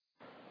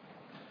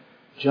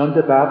John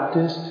the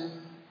Baptist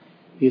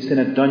is in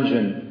a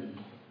dungeon.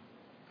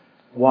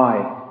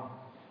 Why?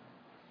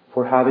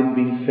 For having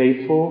been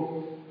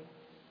faithful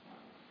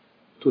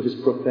to his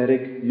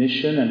prophetic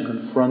mission and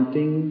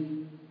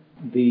confronting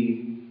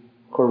the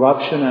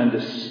corruption and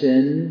the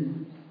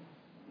sin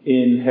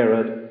in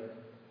Herod.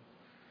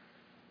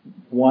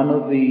 One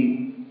of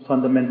the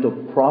fundamental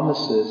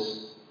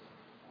promises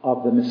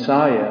of the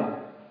Messiah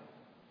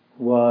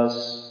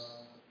was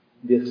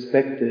the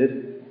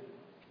expected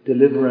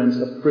deliverance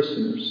of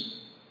prisoners.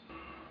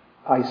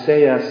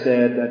 Isaiah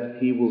said that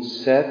he will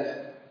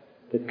set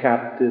the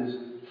captives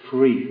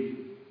free.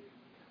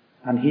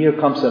 And here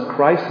comes a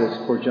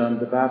crisis for John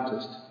the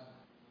Baptist.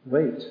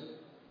 Wait,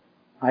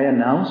 I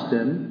announced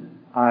him,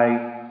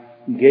 I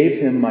gave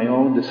him my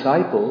own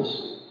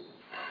disciples,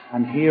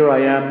 and here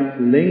I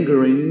am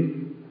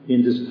lingering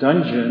in this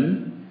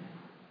dungeon,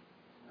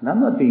 and I'm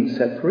not being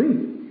set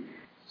free.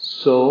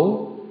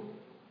 So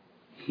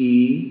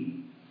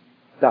he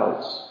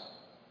doubts.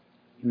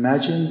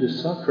 Imagine the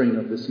suffering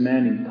of this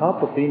man on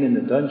top of being in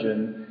the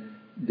dungeon,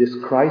 this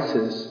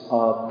crisis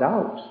of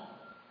doubt.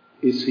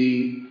 Is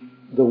he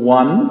the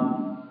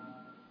one,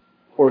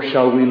 or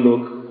shall we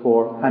look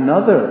for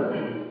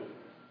another?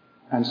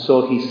 And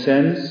so he's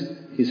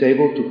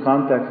able to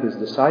contact his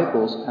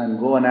disciples and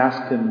go and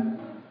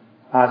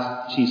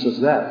ask Jesus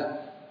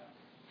that.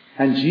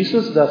 And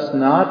Jesus does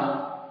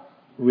not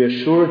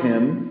reassure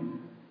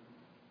him,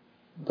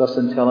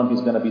 doesn't tell him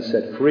he's going to be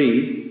set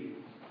free.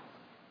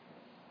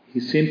 He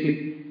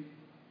simply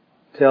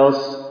tells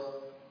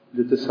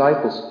the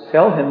disciples,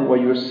 tell him what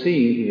you're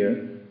seeing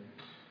here.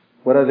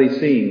 What are they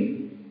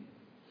seeing?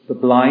 The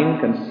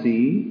blind can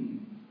see,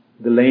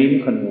 the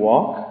lame can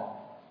walk,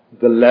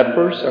 the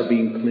lepers are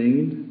being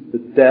cleaned, the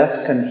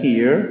deaf can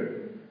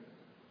hear,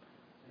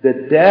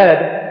 the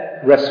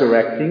dead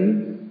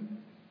resurrecting,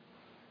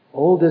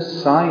 all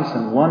these signs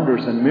and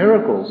wonders and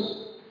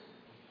miracles.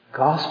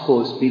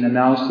 Gospel is being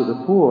announced to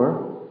the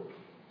poor.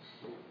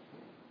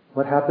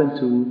 What happened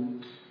to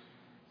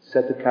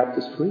set the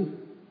captives free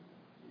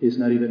is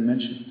not even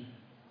mentioned.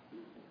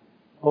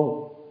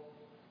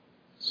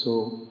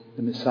 So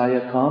the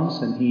Messiah comes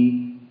and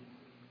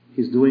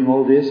he's doing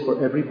all this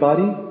for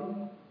everybody,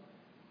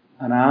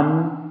 and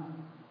I'm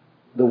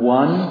the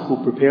one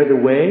who prepared the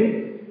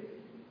way?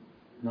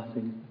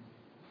 Nothing.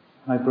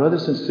 My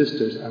brothers and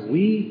sisters, are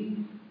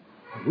we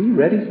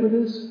ready for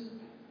this?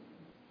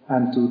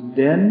 And to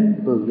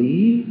then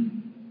believe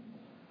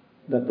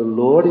that the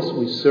Lord is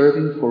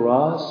reserving for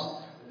us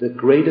the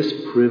greatest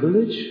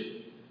privilege?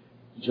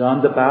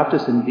 John the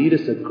Baptist indeed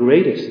is the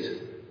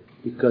greatest,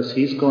 because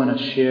he's going to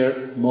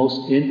share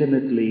most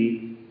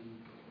intimately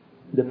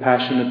the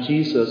passion of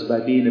Jesus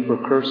by being a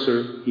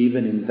precursor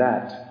even in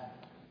that.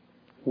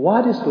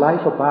 What is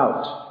life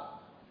about?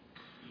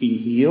 Being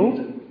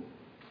healed?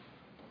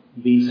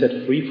 Being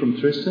set free from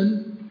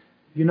prison?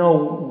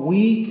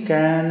 We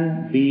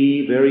can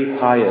be very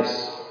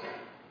pious,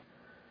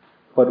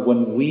 but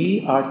when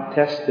we are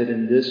tested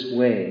in this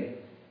way,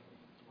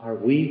 are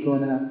we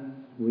going to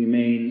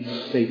remain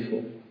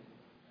faithful?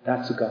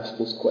 That's the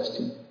Gospel's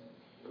question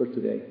for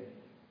today.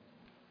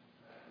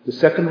 The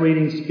second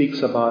reading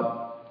speaks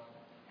about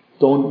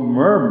don't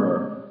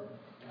murmur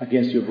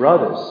against your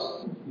brothers,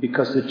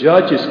 because the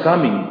judge is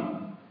coming.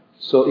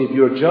 So if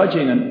you're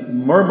judging,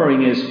 and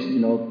murmuring is,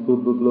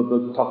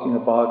 talking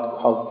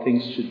about how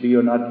things should be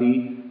or not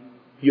be,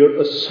 you're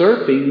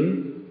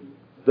usurping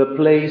the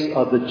place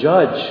of the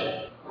judge,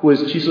 who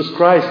is Jesus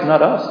Christ,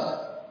 not us.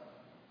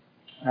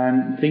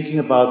 And thinking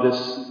about this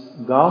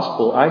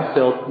gospel, I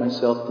felt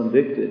myself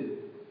convicted.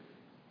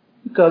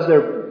 Because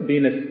there have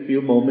been a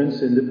few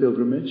moments in the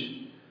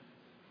pilgrimage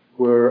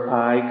where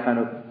I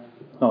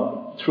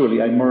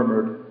truly I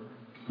murmured.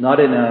 Not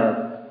in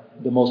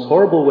the most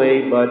horrible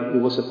way, but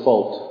it was a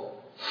fault.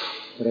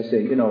 But I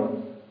say,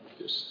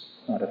 just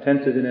not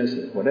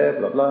attentiveness, whatever,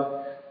 blah,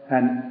 blah.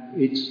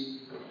 And it's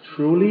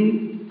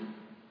truly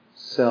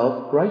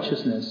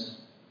self-righteousness.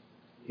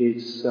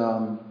 It's,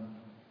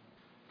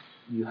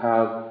 you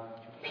have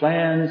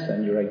plans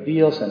and your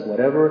ideals and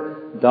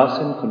whatever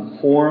doesn't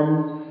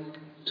conform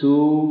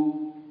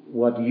to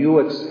what you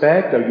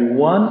expect or you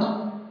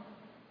want.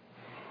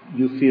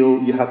 You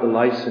feel you have the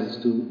license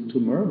to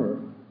murmur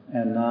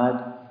and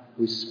not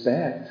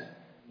respect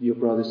your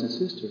brothers and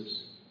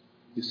sisters.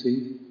 You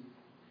see?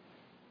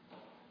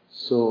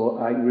 So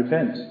I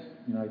repent.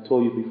 I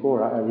told you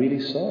before, I really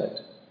saw it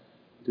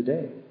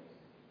today.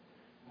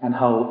 And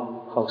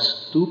how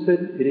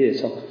stupid it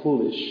is, how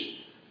foolish.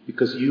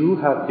 Because you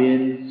have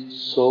been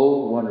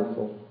so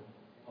wonderful,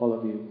 all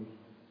of you.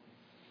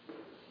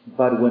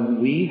 But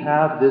when we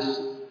have this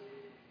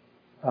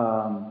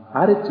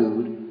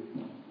attitude,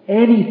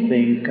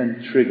 anything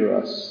can trigger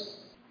us.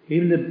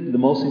 Even the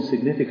most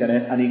insignificant,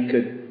 and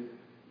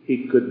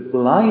it could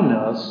blind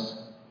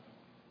us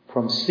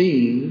from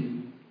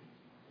seeing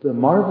the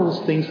marvelous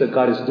things that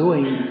God is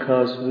doing,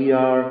 because we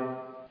are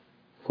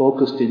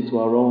focused into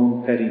our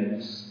own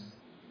pettiness.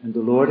 And the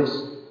Lord is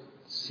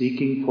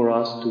seeking for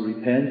us to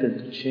repent and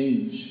to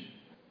change.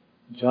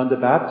 John the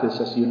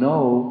Baptist, as you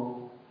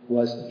know,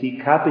 was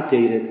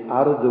decapitated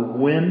out of the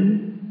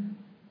whim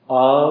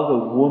of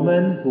a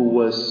woman who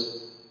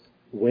was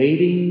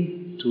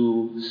waiting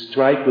to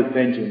strike with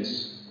vengeance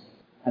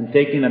and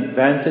taking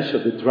advantage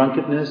of the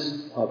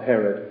drunkenness of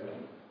Herod.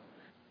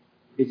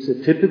 It's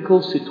a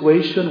typical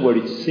situation where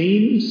it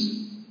seems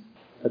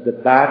that the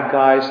bad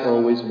guys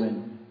always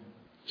win.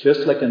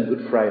 Just like on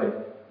Good Friday.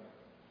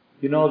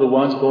 You know, the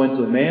ones going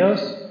to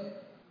Emmaus,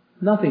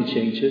 nothing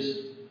changes.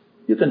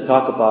 You can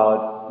talk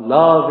about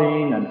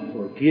loving and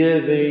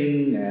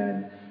forgiving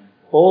and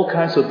all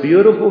kinds of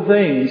beautiful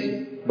things,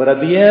 but at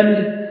the end,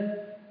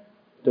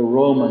 the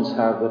Romans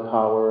have the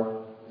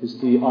power. It's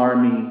the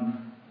army.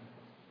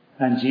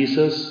 And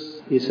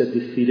Jesus is a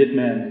defeated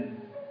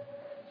man.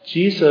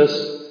 Jesus,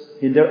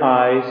 in their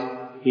eyes,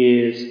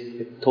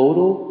 is a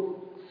total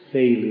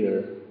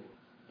failure.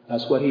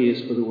 That's what he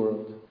is for the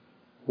world.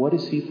 What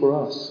is he for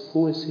us?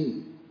 Who is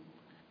he?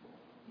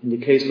 In the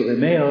case of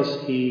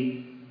Emmaus,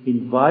 he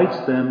invites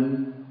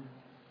them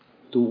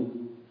to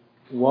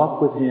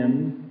walk with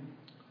him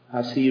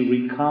as he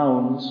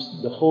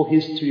recounts the whole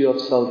history of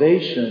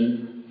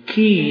salvation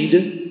keyed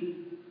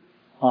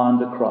on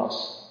the cross.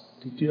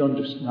 Did you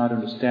not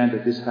understand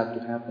that this had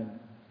to happen?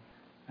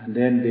 And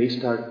then they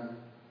start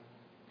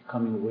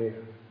becoming aware,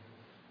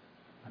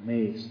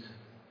 amazed,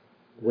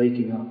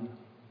 waking up.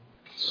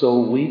 So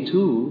we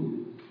too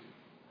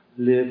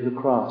live the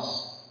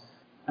cross.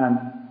 And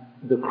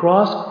the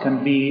cross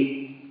can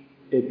be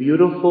a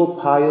beautiful,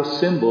 pious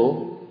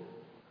symbol,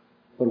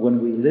 but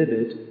when we live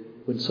it,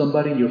 when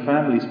somebody in your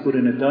family is put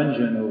in a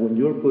dungeon, or when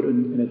you're put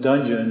in a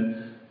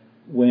dungeon,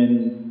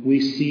 when we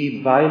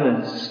see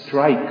violence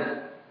strike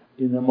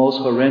in the most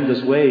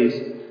horrendous ways,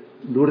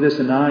 Lourdes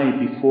and I,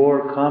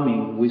 before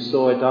coming, we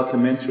saw a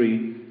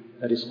documentary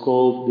that is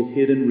called The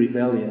Hidden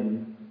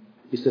Rebellion.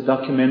 It's the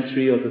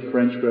documentary of the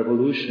French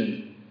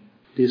Revolution.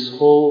 This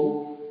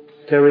whole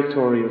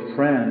territory of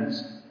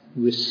France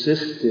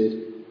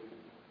resisted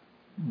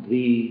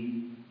the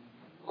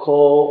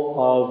call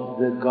of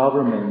the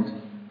government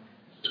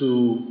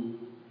to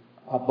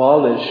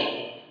abolish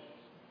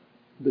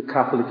the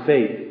Catholic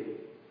faith.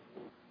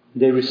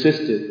 They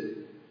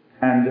resisted.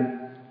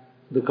 And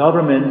the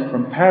government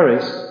from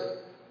Paris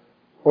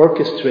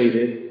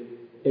orchestrated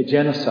a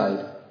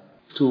genocide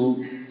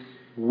to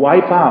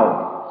wipe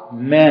out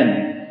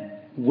men,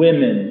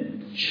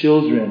 women,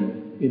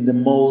 children in the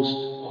most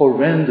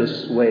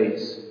horrendous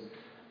ways,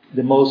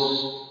 the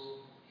most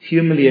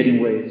humiliating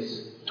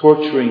ways,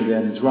 torturing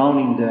them,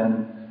 drowning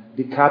them,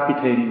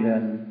 decapitating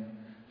them,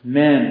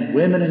 men,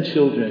 women, and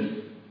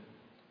children.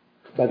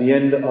 By the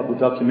end of the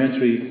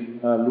documentary,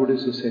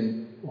 Lourdes was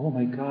saying, "Oh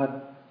my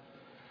God,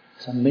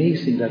 it's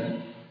amazing that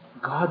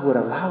God would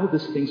allow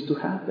these things to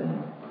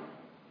happen."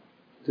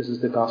 This is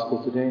the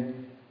gospel today.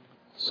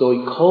 So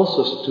it calls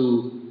us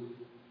to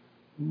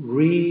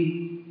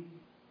re-see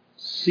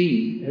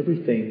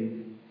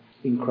everything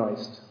in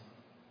Christ.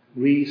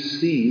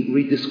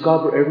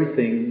 Rediscover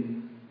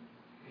everything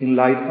in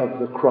light of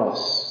the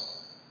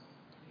cross,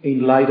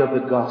 in light of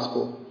the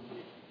gospel.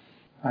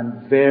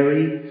 And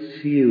very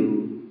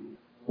few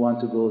want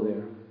to go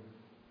there.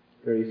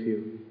 Very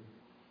few.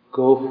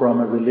 Go from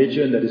a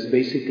religion that is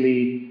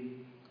basically,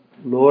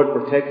 Lord,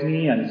 protect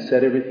me and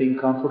set everything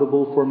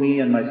comfortable for me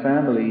and my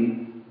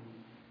family,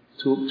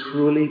 to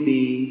truly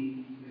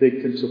be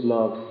victims of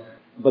love.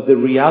 But the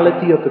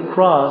reality of the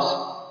cross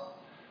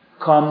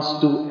comes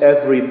to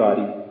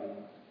everybody.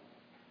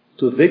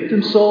 To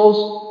victim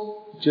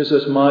souls just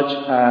as much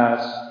as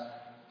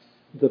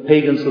the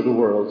pagans of the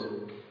world.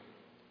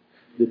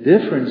 The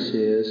difference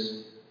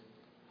is,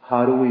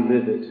 how do we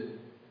live it?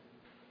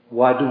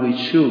 What do we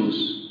choose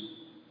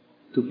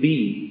to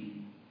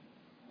be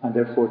and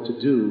therefore to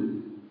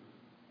do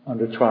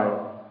under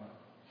trial?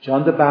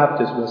 John the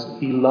Baptist was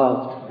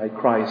beloved by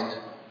Christ,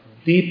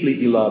 deeply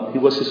beloved. He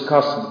was his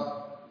cousin.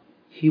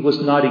 He was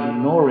not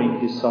ignoring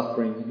his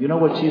suffering. You know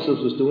what Jesus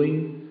was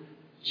doing?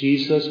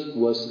 Jesus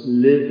was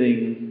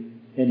living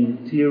an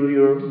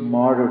interior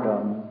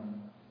martyrdom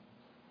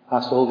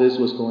as all this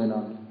was going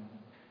on.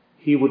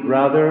 He would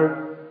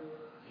rather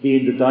be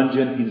in the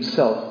dungeon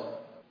himself,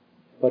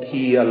 but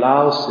he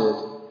allows it.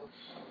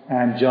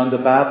 And John the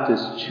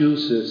Baptist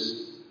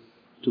chooses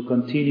to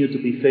continue to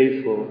be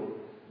faithful.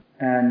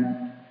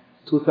 And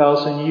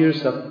 2,000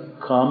 years have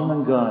come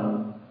and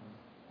gone.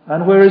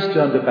 And where is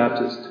John the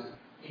Baptist?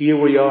 Here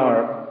we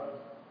are,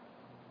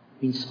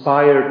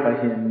 inspired by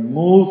him,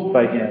 moved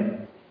by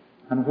him.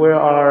 And where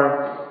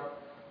are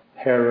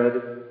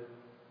Herod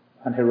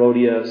and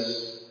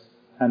Herodias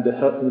and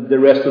the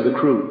rest of the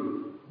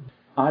crew?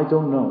 I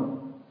don't know.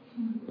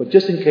 But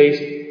just in case,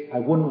 I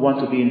wouldn't want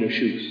to be in their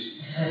shoes.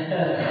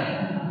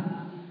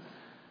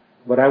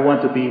 But I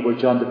want to be where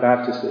John the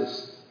Baptist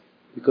is.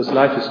 Because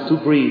life is too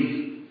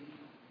brief.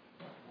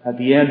 At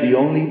the end, the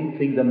only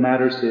thing that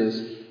matters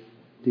is,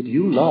 did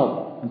you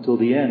love until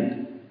the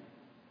end?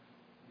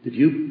 Did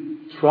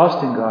you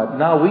trust in God?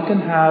 Now, we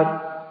can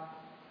have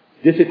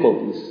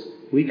difficulties.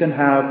 We can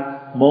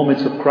have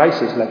moments of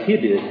crisis like he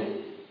did.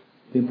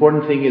 The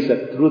important thing is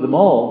that through them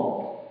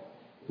all,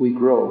 we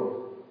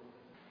grow.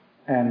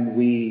 and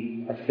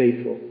we are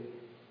faithful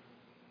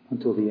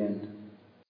until the end.